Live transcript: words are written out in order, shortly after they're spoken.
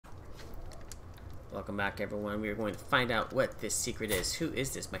Welcome back, everyone. We are going to find out what this secret is. Who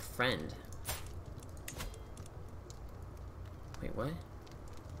is this? My friend. Wait, what?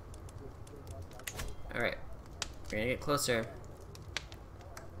 Alright. We're gonna get closer.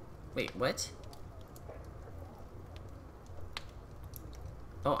 Wait, what?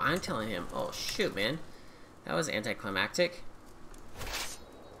 Oh, I'm telling him. Oh, shoot, man. That was anticlimactic.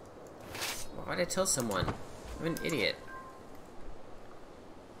 Why did I tell someone? I'm an idiot.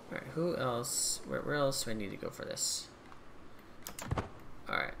 Alright, who else? Where else do I need to go for this?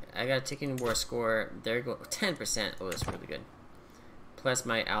 Alright, I got a ticking war score. There you go. 10%. Oh, that's really good. Plus,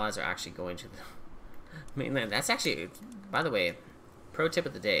 my allies are actually going to the mainland. That's actually, by the way, pro tip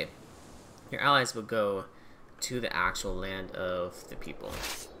of the day. Your allies will go to the actual land of the people.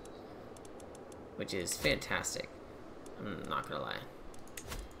 Which is fantastic. I'm not gonna lie.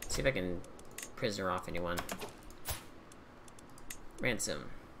 Let's see if I can prisoner off anyone. Ransom.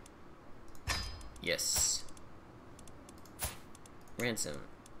 Yes. Ransom.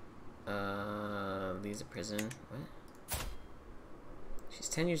 Leaves a prison. What? She's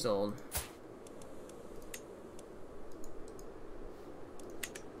 10 years old.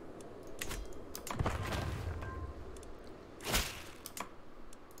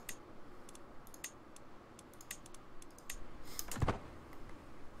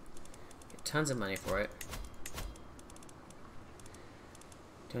 Get tons of money for it.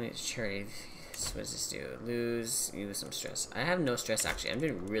 Donate to charity. So what does this do? Lose some stress. I have no stress, actually. I'm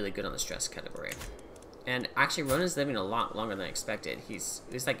doing really good on the stress category. And actually, Ronan's living a lot longer than I expected. It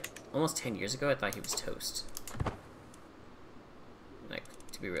was like almost 10 years ago. I thought he was toast. Like,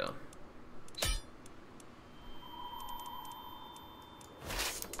 to be real.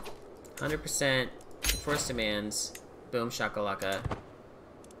 %, force demands. Boom shakalaka.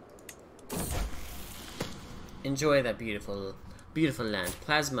 Enjoy that beautiful land.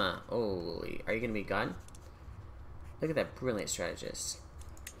 Plasma. Oh, are you gonna be God? Look at that brilliant strategist.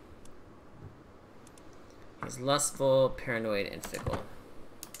 He's lustful, paranoid, and fickle.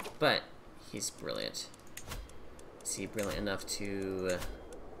 But he's brilliant. Is he brilliant enough to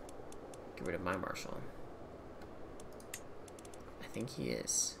get rid of my marshal? I think he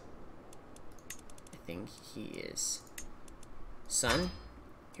is. Son,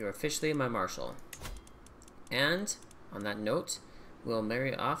 you're officially my marshal. And on that note, we'll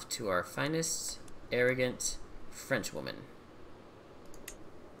marry off to our finest, arrogant French woman.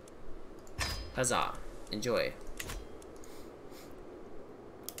 Huzzah! Enjoy.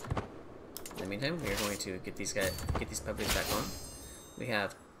 In the meantime, we are going to get these puppies back on. We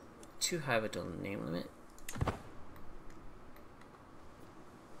have too high of a name limit.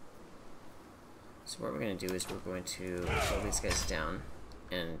 So what we're going to do is we're going to slow these guys down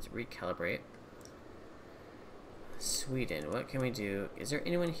and recalibrate. Sweden, what can we do? Is there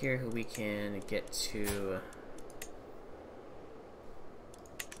anyone here who we can get to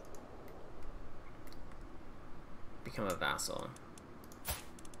become a vassal?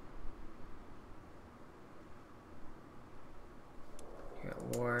 You're at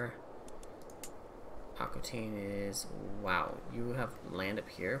war. Aquitaine is... Wow, you have land up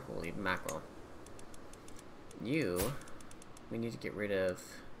here? Holy mackerel. You... We need to get rid of...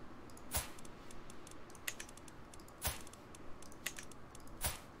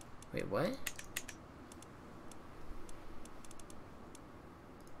 Wait, what?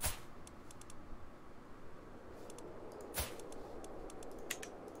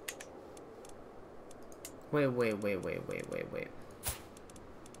 Wait.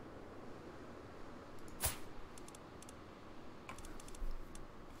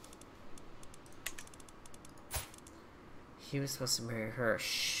 He was supposed to marry her.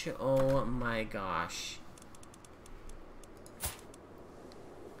 Oh my gosh.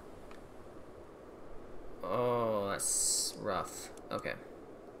 Oh, that's rough. Okay.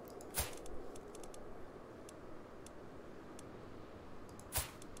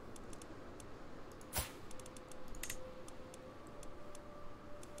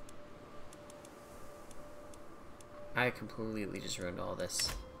 I completely just ruined all this.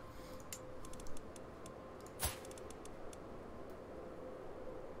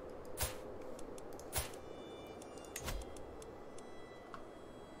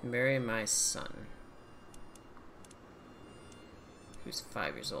 Marry my son, who's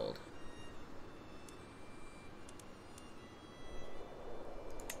 5 years old.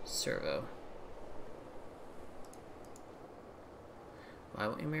 Servo. Why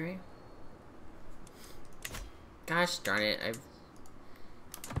won't you marry? Gosh darn it,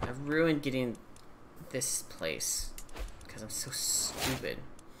 I've ruined getting this place because I'm so stupid.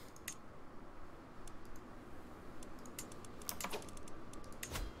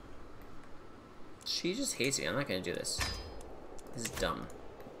 She just hates me. I'm not gonna do this. This is dumb.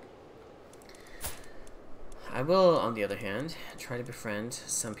 I will, on the other hand, try to befriend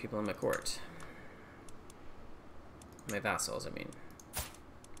some people in my court. My vassals, I mean.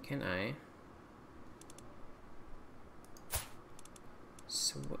 Can I...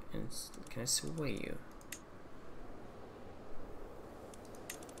 Can I sway you?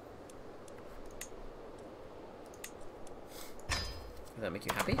 Will that make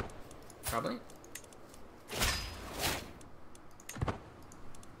you happy? Probably.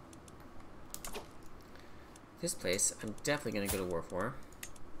 This place, I'm definitely going to go to war for.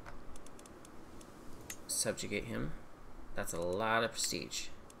 Subjugate him. That's a lot of prestige.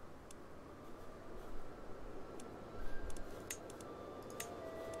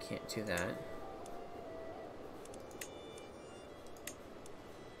 Can't do that.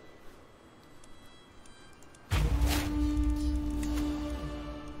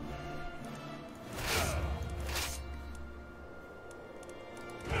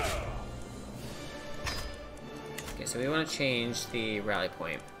 Okay, so we want to change the rally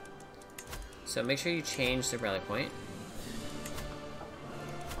point. So make sure you change the rally point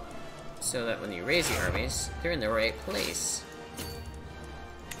so that when you raise the armies, they're in the right place.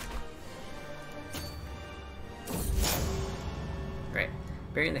 Right.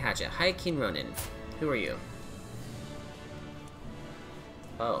 Burying the hatchet. Hi, King Ronin. Who are you?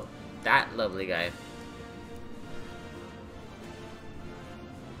 Oh, that lovely guy.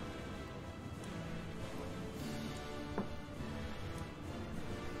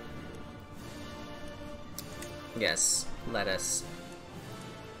 Yes, let us.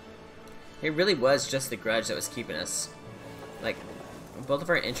 It really was just the grudge that was keeping us. Like, both of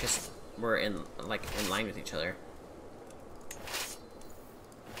our interests were in line with each other.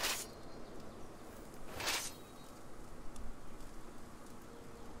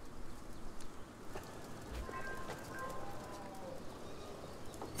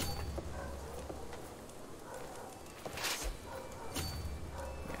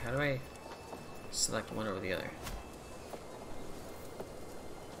 How do I select one over the other?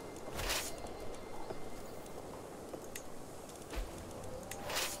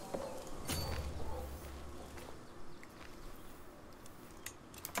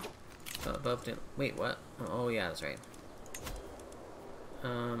 Above it. Wait, what? Oh, yeah, that's right.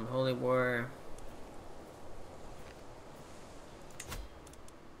 Holy War.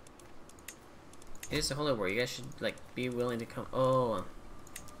 It is a Holy War. You guys should, like, be willing to come. Oh.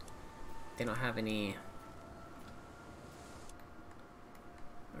 They don't have any.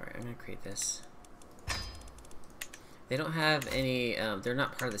 Alright, I'm gonna create this. They don't have any. They're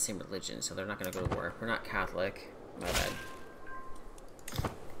not part of the same religion, so they're not gonna go to war. We're not Catholic. My bad.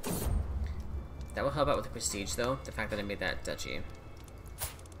 That will help out with the prestige, though. The fact that I made that duchy.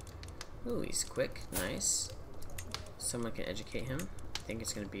 Ooh, he's quick. Nice. Someone can educate him. I think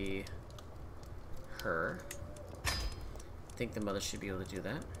it's going to be her. I think the mother should be able to do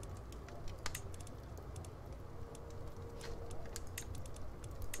that.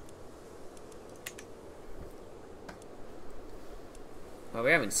 Well,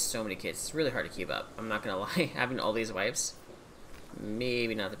 we're having so many kids. It's really hard to keep up. I'm not going to lie. Having all these wives,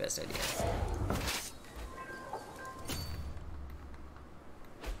 maybe not the best idea.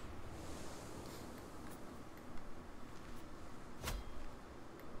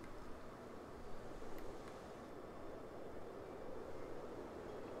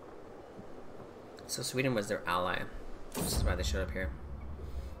 So Sweden was their ally. This is why they showed up here.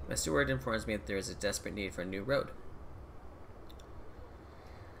 My steward informs me that there is a desperate need for a new road.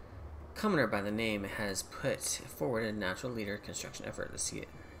 Commoner by the name has put forward a natural leader construction effort. Let's see it.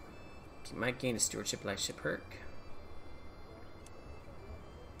 You might gain a stewardship like ship perk.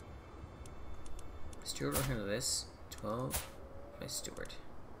 Steward will handle this. 12. My steward.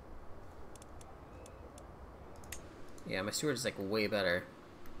 Yeah, my steward is like way better.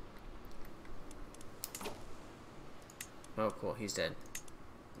 Oh, cool. He's dead.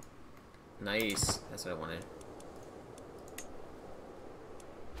 Nice. That's what I wanted.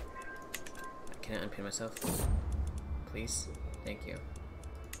 Can I unpin myself? Please? Thank you.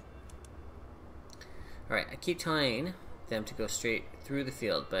 Alright, I keep telling them to go straight through the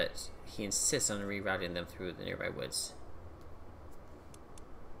field, but he insists on rerouting them through the nearby woods.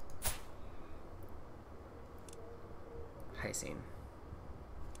 Hi, scene.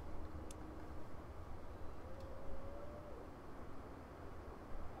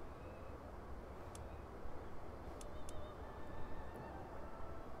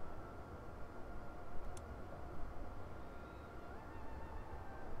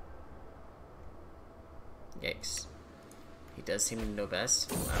 Yikes. He does seem to know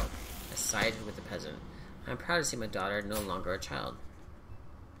best. Wow. I sided with the peasant. I'm proud to see my daughter no longer a child.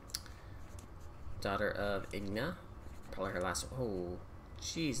 Daughter of Igna. Probably her last. Oh,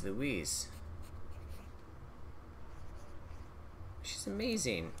 jeez Louise. She's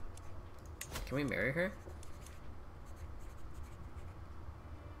amazing. Can we marry her?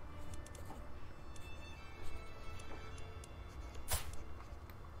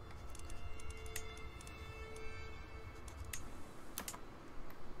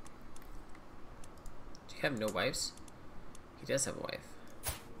 Do you have no wives? He does have a wife.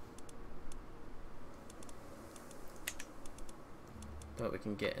 But we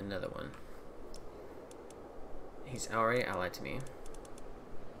can get another one. He's already allied to me.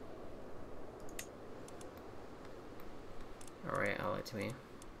 Alright, allied to me.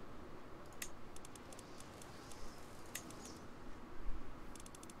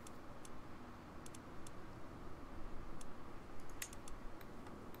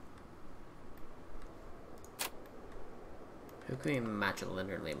 Who can we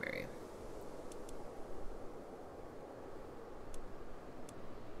matrilineally marry?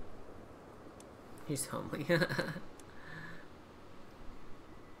 He's homely.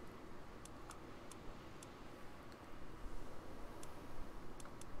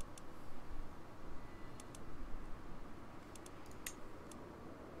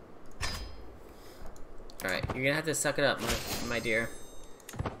 Alright, you're gonna have to suck it up, my dear.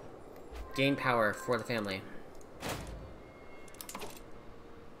 Gain power for the family.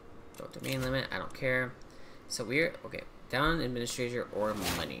 Go domain limit, I don't care. So we're, okay, down administrator or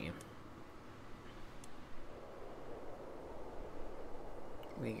money.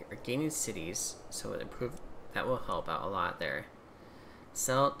 We are gaining cities, so it improve, that will help out a lot there.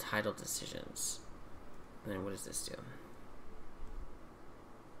 Sell title decisions. And then what does this do?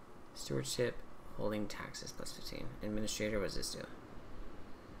 Stewardship. Holding taxes plus 15. Administrator, what does this do?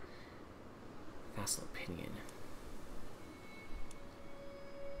 Vassal opinion.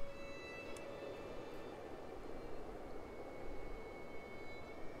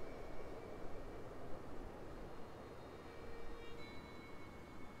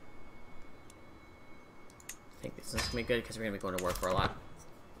 I think this is gonna be good because we're gonna be going to war for a lot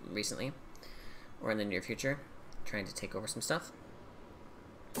recently, or in the near future, trying to take over some stuff.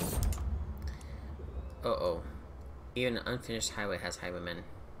 Uh-oh. Even an unfinished highway has highwaymen.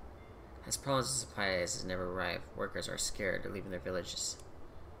 Has problems with supplies has never arrived. Workers are scared of leaving their villages.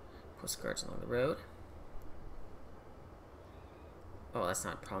 Postcards along the road. Oh, that's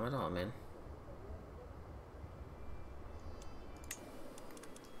not a problem at all, man.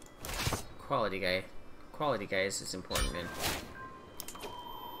 Quality, guys, is important, man.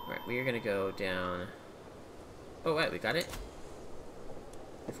 Alright, we are gonna go down... Oh, wait, we got it?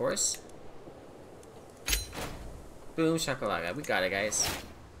 The forest? Boom shakalaka. We got it, guys.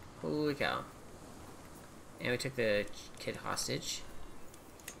 Holy cow. And we took the kid hostage.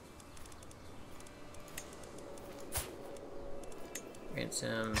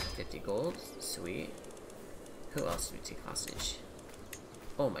 Ransom, 50 gold. Sweet. Who else did we take hostage?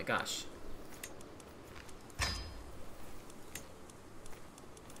 Oh my gosh.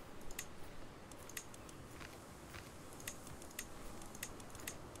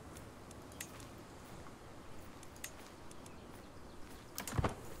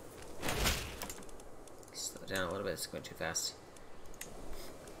 Down a little bit, it's going too fast.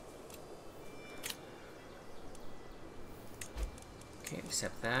 Okay,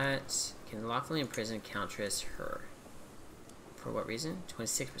 accept that. Can lawfully imprison Countess her. For what reason?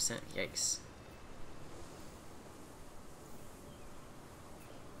 26%. Yikes.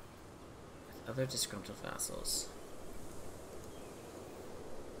 With other disgruntled vassals.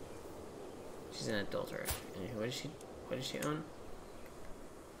 She's an adulterer. And what does she own?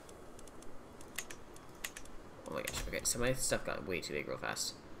 Oh my gosh, okay, so my stuff got way too big real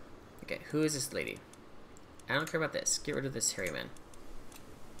fast. Okay, who is this lady? I don't care about this. Get rid of this hairy man.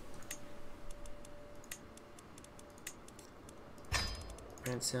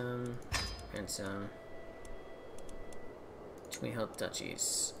 Ransom. Ransom. Too many held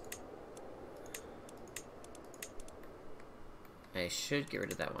duchies. I should get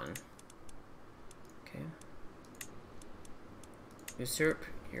rid of that one. Okay. Usurp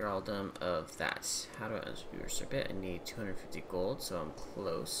Earldom of that. How do I usurp it? I need 250 gold, so I'm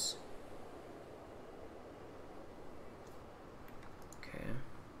close. Okay.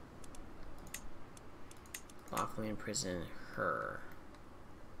 Lawfully imprison her.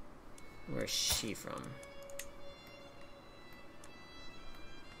 Where's she from?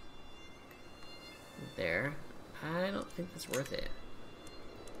 There. I don't think that's worth it.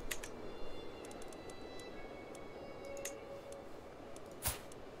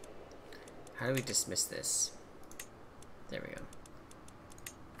 How do we dismiss this? There we go.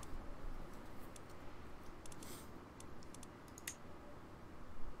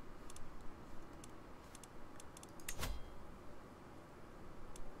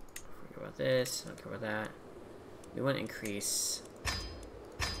 Forget about this. Don't care about that. We want to increase.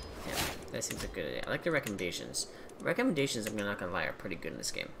 Yeah, that seems a good idea. I like the recommendations. Recommendations, I'm not gonna lie, are pretty good in this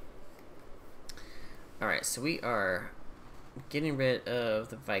game. Alright, so we are getting rid of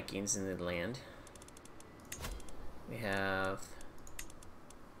the Vikings in the land. We have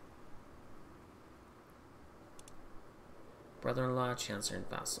brother-in-law, chancellor, and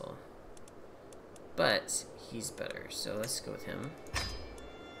vassal. But he's better, so let's go with him.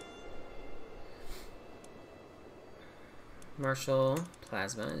 Marshal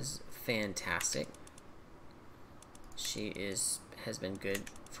Plasma is fantastic. She has been good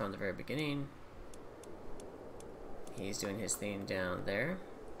from the very beginning. He's doing his thing down there.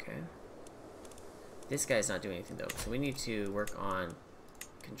 Okay. This guy's not doing anything though, so we need to work on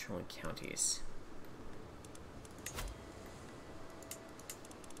controlling counties.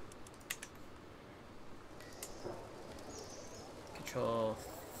 Control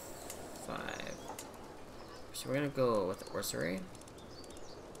 5. So we're gonna go with the Orrery.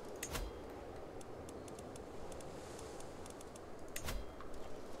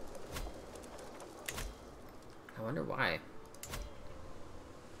 I wonder why.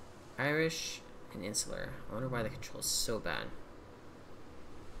 Irish and Insular. I wonder why the control is so bad.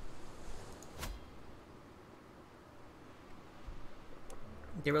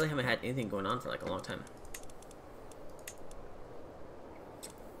 They really haven't had anything going on for like a long time.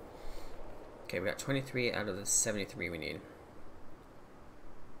 Okay, we got 23 out of the 73 we need.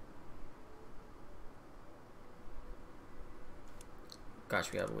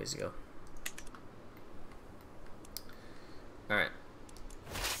 Gosh, we have a ways to go. Alright.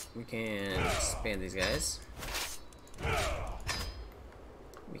 We can expand these guys.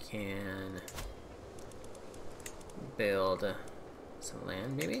 We can build some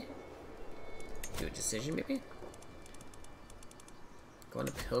land, maybe? Do a decision, maybe? Go on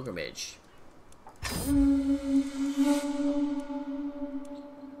a pilgrimage.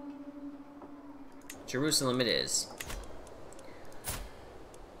 Jerusalem it is.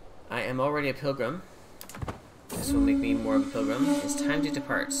 I am already a pilgrim. This will make me more of a pilgrim. It's time to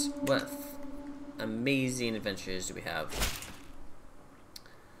depart. What amazing adventures do we have?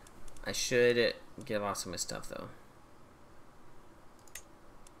 I should give off some of my stuff though.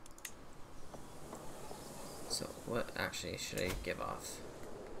 So what actually should I give off?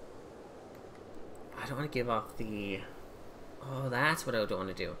 I don't want to give off the... Oh, that's what I don't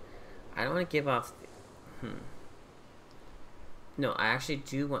want to do. I don't want to give off... No, I actually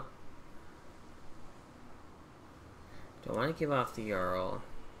do want... Do I want to give off the Jarl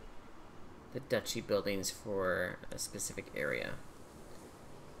the duchy buildings for a specific area?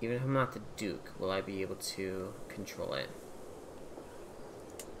 Even if I'm not the Duke, will I be able to control it?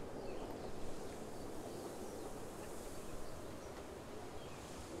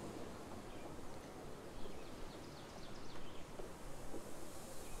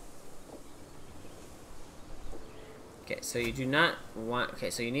 Okay, so you do not want... Okay,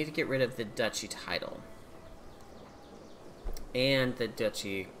 so you need to get rid of the duchy title. And the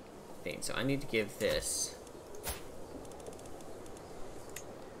duchy thing. So I need to give this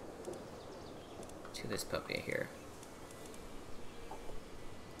to this puppy here.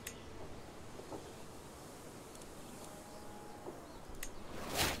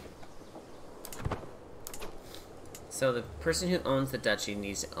 So the person who owns the duchy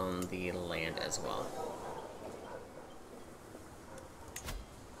needs to own the land as well.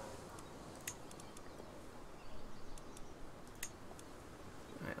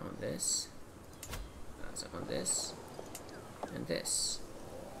 This, so on this, and this.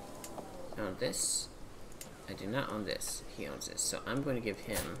 I own this. I do not own this. He owns this. So I'm going to give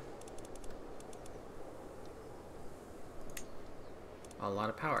him a lot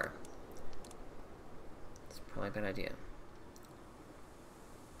of power. It's probably a bad idea.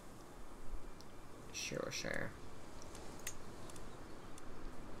 Shire.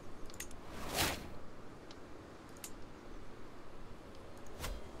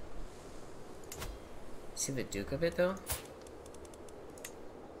 See the Duke of it though?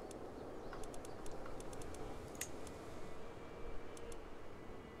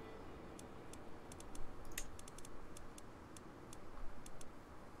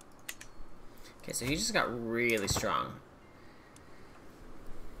 Okay, so he just got really strong.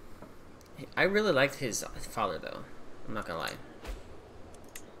 I really liked his father though. I'm not gonna lie.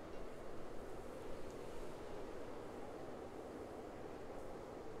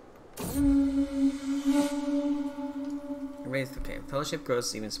 Raised, okay. Fellowship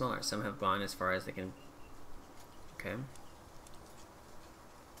grows even smaller. Some have gone as far as they can. Okay.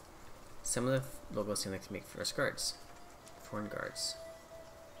 Some of the locals seem like to make first guards. Foreign guards.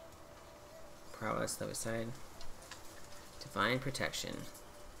 Prowess, the other side. Divine protection.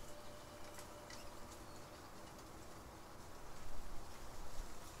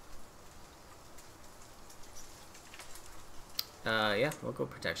 Yeah, we'll go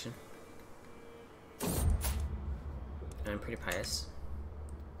protection. I'm pretty pious.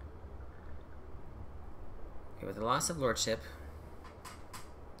 Okay, with the loss of lordship.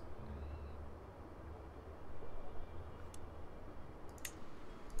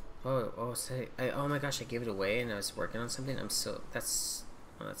 Oh, say, oh my gosh, I gave it away and I was working on something. That's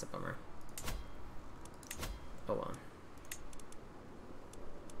a bummer. Oh well.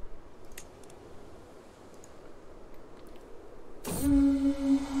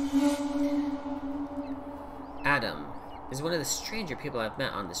 Adam is one of the stranger people I've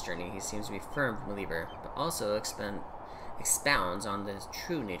met on this journey. He seems to be a firm believer, but also expounds on the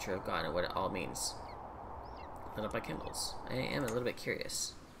true nature of God and what it all means. Lit up by candles. I am a little bit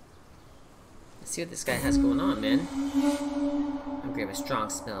curious. Let's see what this guy has going on, man. I'm great with strong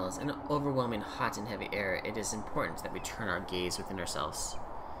smells and overwhelming hot and heavy air. It is important that we turn our gaze within ourselves.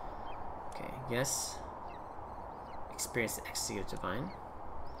 Okay, yes. Experience the ecstasy of divine.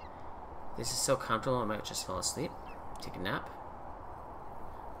 This is so comfortable, I might just fall asleep. Take a nap.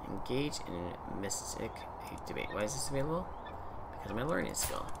 Engage in mystic debate. Why is this available? Because of my learning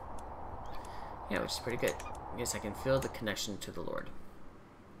skill. Yeah, which is pretty good. Yes, I can feel the connection to the Lord.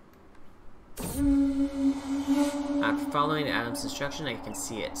 After following Adam's instruction, I can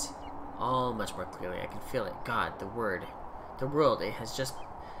see it all much more clearly. I can feel it. God, the Word, the world, it has just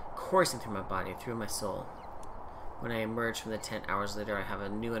coursing through my body, through my soul. When I emerge from the tent hours later, I have a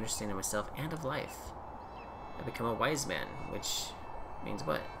new understanding of myself and of life. I become a wise man, which means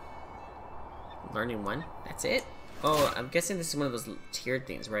what? Learning one? That's it? Oh, I'm guessing this is one of those tiered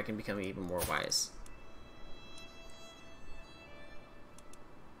things where I can become even more wise.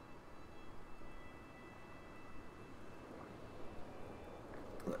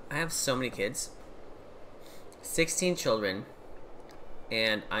 I have so many kids. 16 children.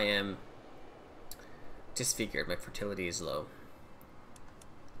 And I am disfigured. My fertility is low.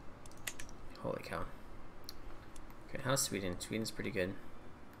 Holy cow. Okay, how's Sweden? Sweden's pretty good.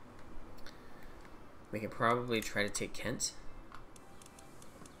 We can probably try to take Kent.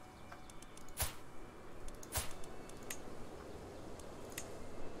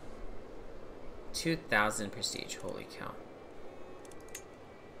 $2,000 prestige. Holy cow.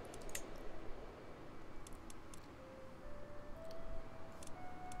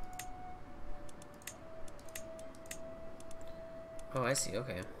 Oh, I see.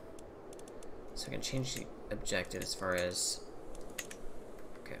 Okay. So I can change the objective as far as...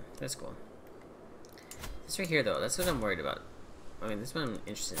 Okay, that's cool. This right here, though, that's what I'm worried about. I mean, this is what I'm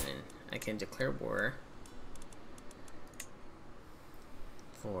interested in. I can declare war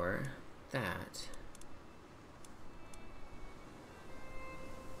for that.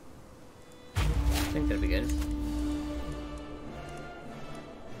 I think that'd be good.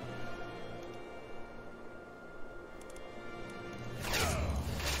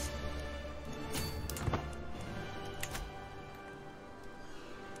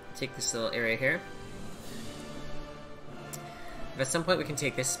 Take this little area here. If at some point we can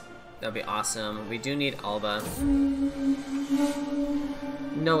take this, that'd be awesome. We do need Alba.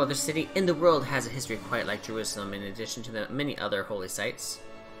 No other city in the world has a history quite like Jerusalem, in addition to the many other holy sites.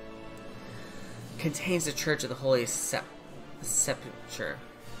 Contains the Church of the Holy Sepulchre,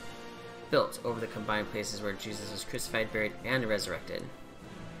 built over the combined places where Jesus was crucified, buried, and resurrected.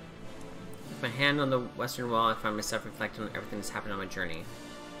 With my hand on the western wall, I find myself reflecting on everything that's happened on my journey.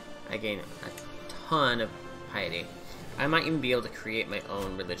 I gain a ton of piety. I might even be able to create my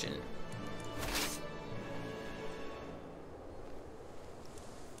own religion.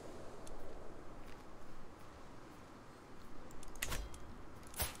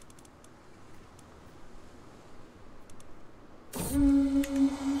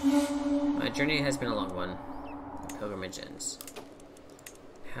 My journey has been a long one. The pilgrimage ends.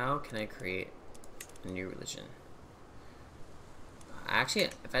 How can I create a new religion? Actually,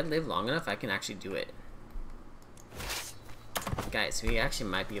 if I live long enough, I can actually do it. Guys, we actually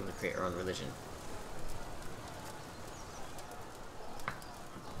might be able to create our own religion.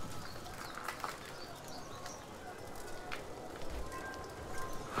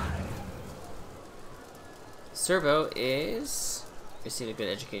 Servo is received a good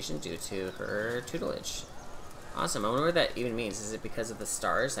education due to her tutelage. Awesome. I wonder what that even means. Is it because of the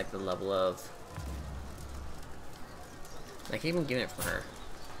stars, like the level of Like, even giving it for her.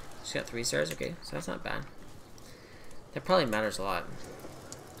 She got 3 stars? Okay, so that's not bad. That probably matters a lot.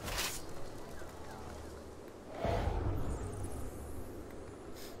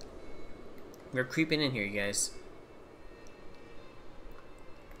 We're creeping in here, you guys.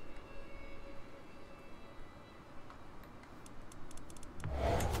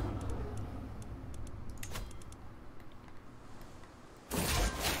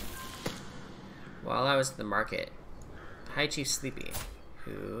 While I was at the market, High Chief Sleepy,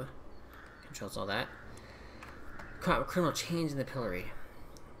 who controls all that, caught a criminal chained in the pillory.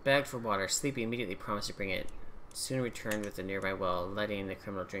 Begged for water, Sleepy immediately promised to bring it. Soon returned with the nearby well, letting the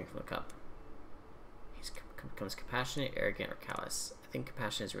criminal drink from the cup. He becomes compassionate, arrogant, or callous. I think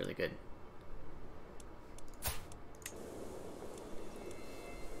compassion is really good.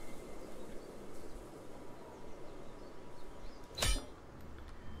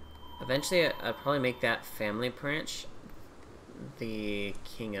 Eventually, I'd probably make that family branch the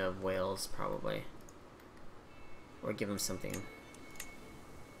King of Wales, probably. Or give him something.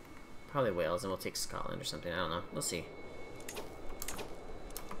 Probably Wales, and we'll take Scotland or something. I don't know. We'll see.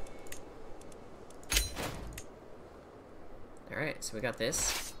 Alright, so we got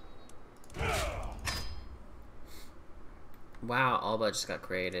this. Wow, Alba just got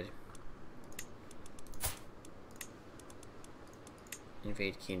created.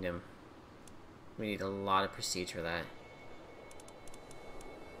 Invade Kingdom. We need a lot of prestige for that.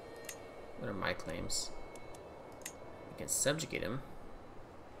 What are my claims? We can subjugate him.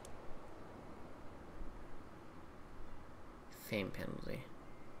 Fame penalty.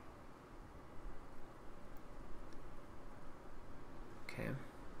 Okay.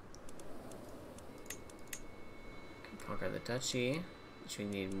 Can conquer the duchy, which we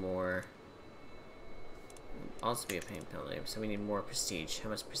need more. Also be a fame penalty, so we need more prestige. How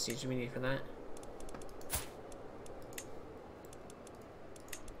much prestige do we need for that?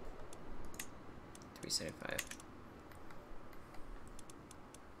 $375.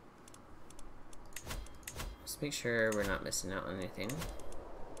 Let's make sure we're not missing out on anything.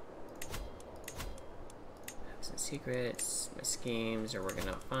 Some secrets, my schemes are working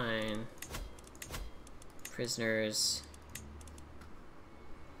out fine. Prisoners.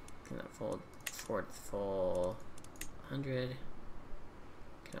 Cannot afford full 100.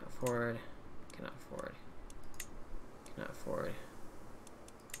 Cannot afford. Cannot afford. Cannot afford.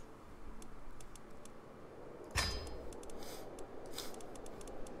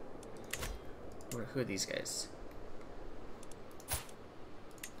 Who are these guys?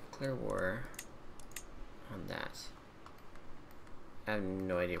 Declare war on that. I have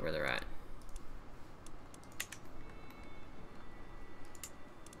no idea where they're at.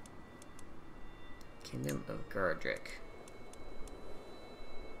 Kingdom of Gardrick.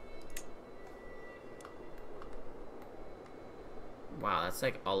 Wow, that's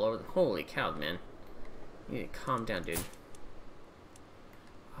like all over the... Holy cow, man. You need to calm down, dude.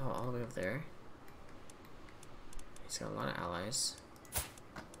 Oh, all the way over there. He's got a lot of allies.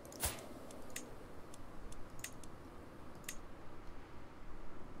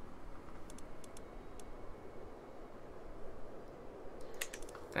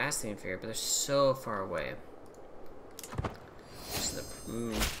 Fast and fair, but they're so far away. This is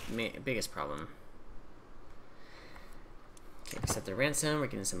the biggest problem. Okay, accept the ransom. We're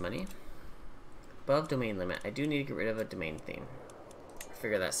getting some money. Above domain limit. I do need to get rid of a domain thing.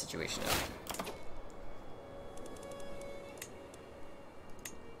 Figure that situation out.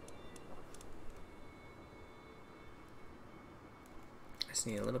 I just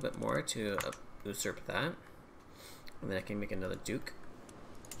need a little bit more to usurp that. And then I can make another duke.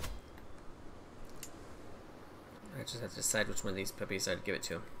 I just have to decide which one of these puppies I'd give it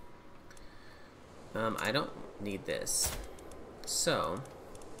to. I don't need this. So,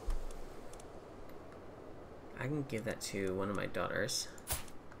 I can give that to one of my daughters.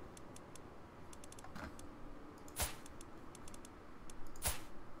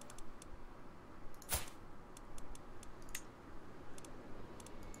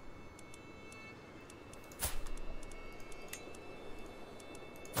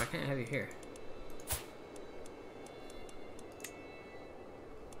 Why can't I have you here?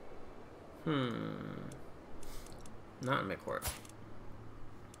 Not in my court.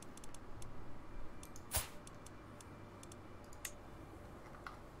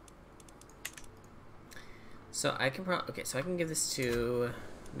 So I can okay, so I can give this to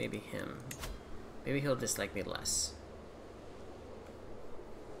maybe him. Maybe he'll dislike me less.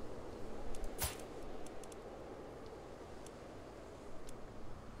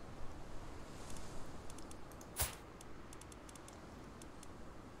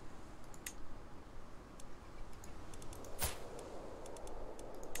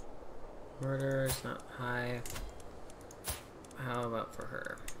 Murder is not high. How about for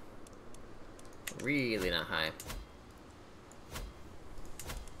her? Really not high.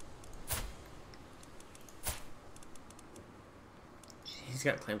 He's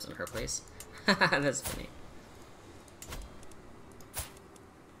got claims on her place. That's funny.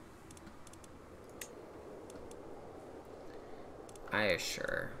 I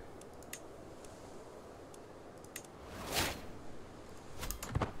assure.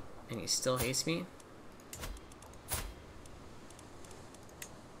 And he still hates me?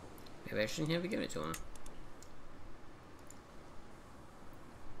 Maybe I shouldn't have to give it to him.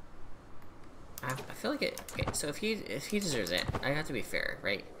 I feel like it. Okay, so if he deserves it, I have to be fair,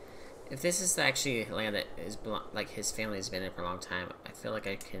 right? If this is actually land that is like his family has been in for a long time, I feel like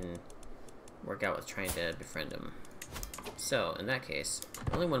I can work out with trying to befriend him. So in that case,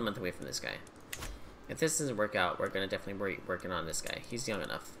 only 1 month away from this guy. If this doesn't work out, we're gonna definitely be working on this guy. He's young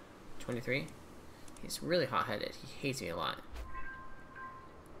enough. 23. He's really hot-headed. He hates me a lot.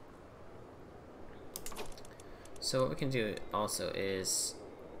 So what we can do also is,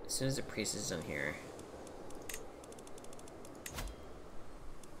 as soon as the priest is done here,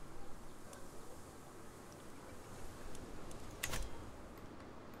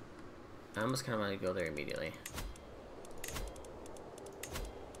 I almost kind of want to go there immediately.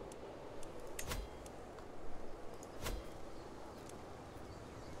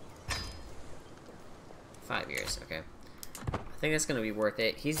 $5 years, okay. I think that's gonna be worth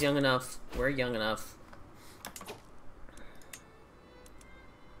it. He's young enough. We're young enough.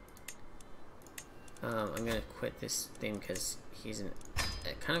 I'm gonna quit this thing because he's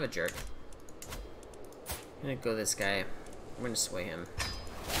kind of a jerk. I'm gonna go this guy. I'm gonna sway him.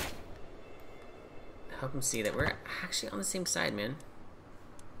 Help him see that we're actually on the same side, man.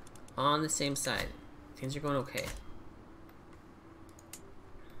 On the same side. Things are going okay.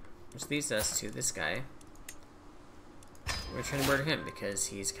 Which leads us to this guy. We're trying to murder him because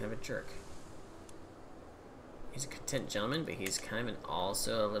he's kind of a jerk. He's a content gentleman, but he's kind of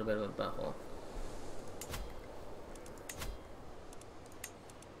also a little bit of a butthole.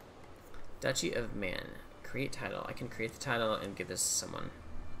 Duchy of Man. Create title. I can create the title and give this to someone.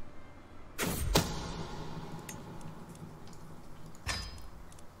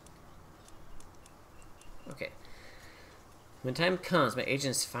 Okay. When time comes, my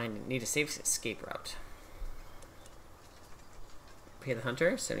agents need a safe escape route. Pay the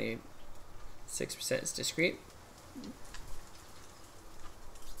hunter. 76% is discreet.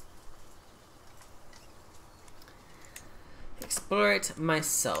 Explore it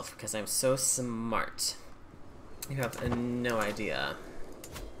myself because I'm so smart. You have no idea.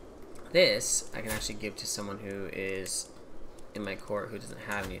 This I can actually give to someone who is in my court who doesn't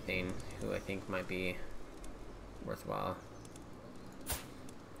have anything, who I think might be worthwhile.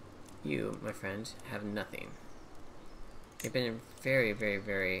 You, my friend, have nothing. You've been very, very,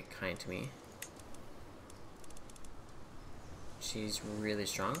 very kind to me. She's really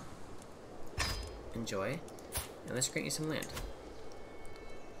strong. Enjoy. And let's grant you some land.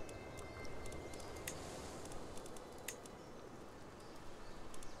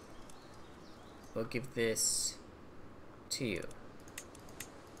 We'll give this to you.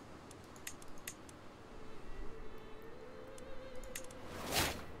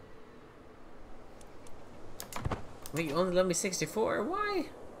 Wait, you only love me 64? Why?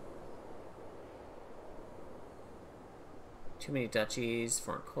 Too many duchies,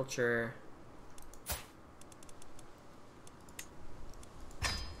 foreign culture.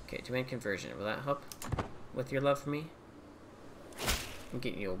 Okay, demand conversion. Will that help with your love for me? I'm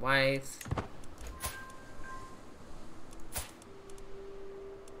getting you a wife.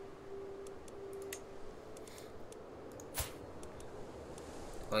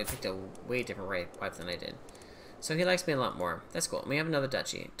 Oh, he picked a way different wife than I did. So he likes me a lot more. That's cool. We have another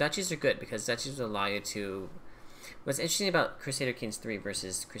duchy. Duchies are good because duchies will allow you to... What's interesting about Crusader Kings 3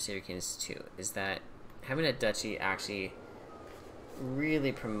 versus Crusader Kings 2 is that having a duchy actually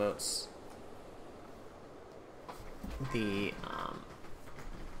really promotes the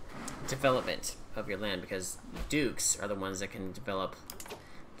development of your land, because dukes are the ones that can develop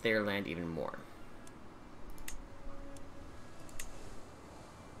their land even more.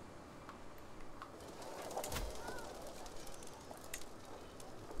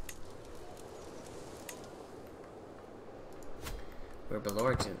 We're below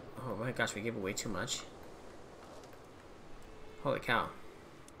our two. Oh my gosh, we gave away too much. Holy cow.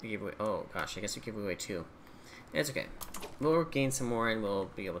 We gave away. Oh gosh, I guess we gave away 2. It's okay. We'll gain some more and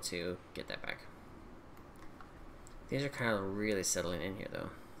we'll be able to get that back. These are kind of really settling in here though,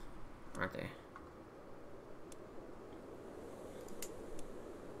 aren't they?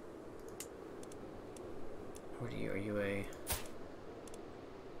 What are you? Are you a...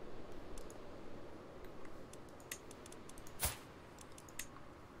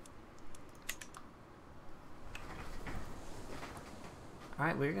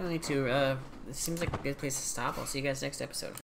 Alright, we're gonna need to, this seems like a good place to stop. I'll see you guys next episode.